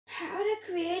how to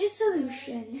create a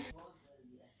solution.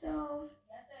 So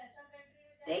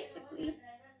basically,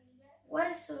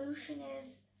 what a solution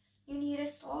is, you need a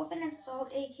solvent and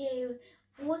salt, aka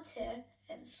water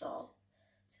and salt.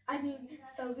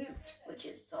 Solute, which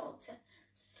is salt.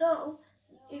 So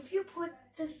if you put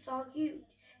the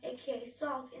solute, aka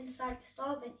salt, inside the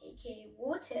solvent, aka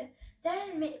water,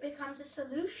 then it becomes a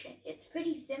solution. It's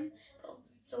pretty simple.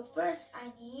 So first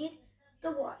I need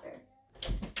the water.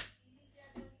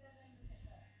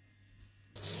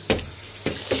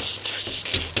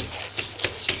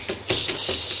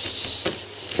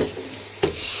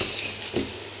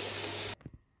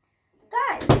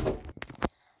 Guys,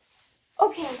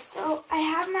 okay, so I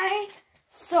have my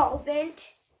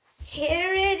solvent.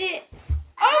 Here it is.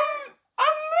 A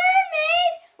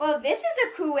mermaid? Well, this is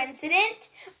a coincidence.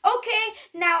 Okay,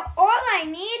 now all I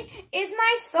need is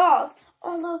my salt.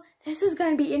 Although, this is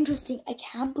going to be interesting. I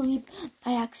can't believe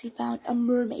I actually found a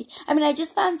mermaid. I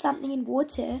just found something in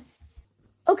water.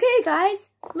 Okay, guys,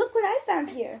 look what I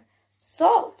found here.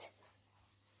 Salt.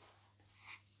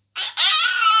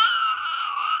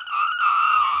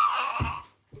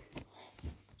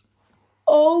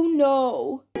 Oh,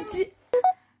 no.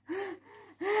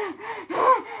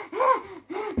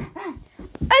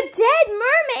 A dead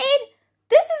mermaid?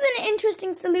 This is an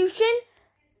interesting solution.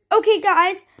 Okay,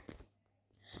 guys,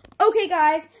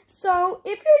 so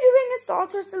if you're doing a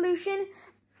salter solution,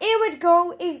 it would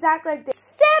go exactly like this.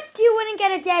 Except you wouldn't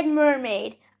get a dead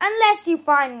mermaid, unless you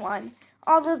find one.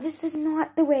 Although this is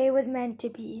not the way it was meant to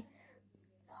be.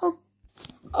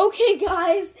 Okay,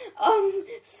 guys,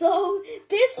 so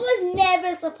this was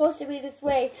never supposed to be this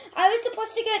way. I was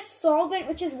supposed to get solvent,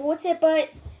 which is water, but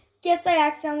guess I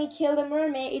accidentally killed a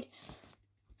mermaid.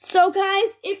 So,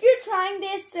 guys, if you're trying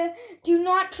this, do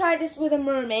not try this with a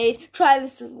mermaid. Try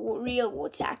this with real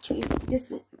water, actually.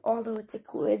 Although it's a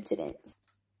coincidence.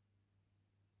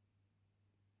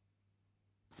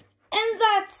 And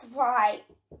that's why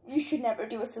you should never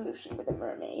do a solution with a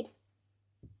mermaid.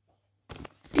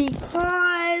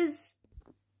 Because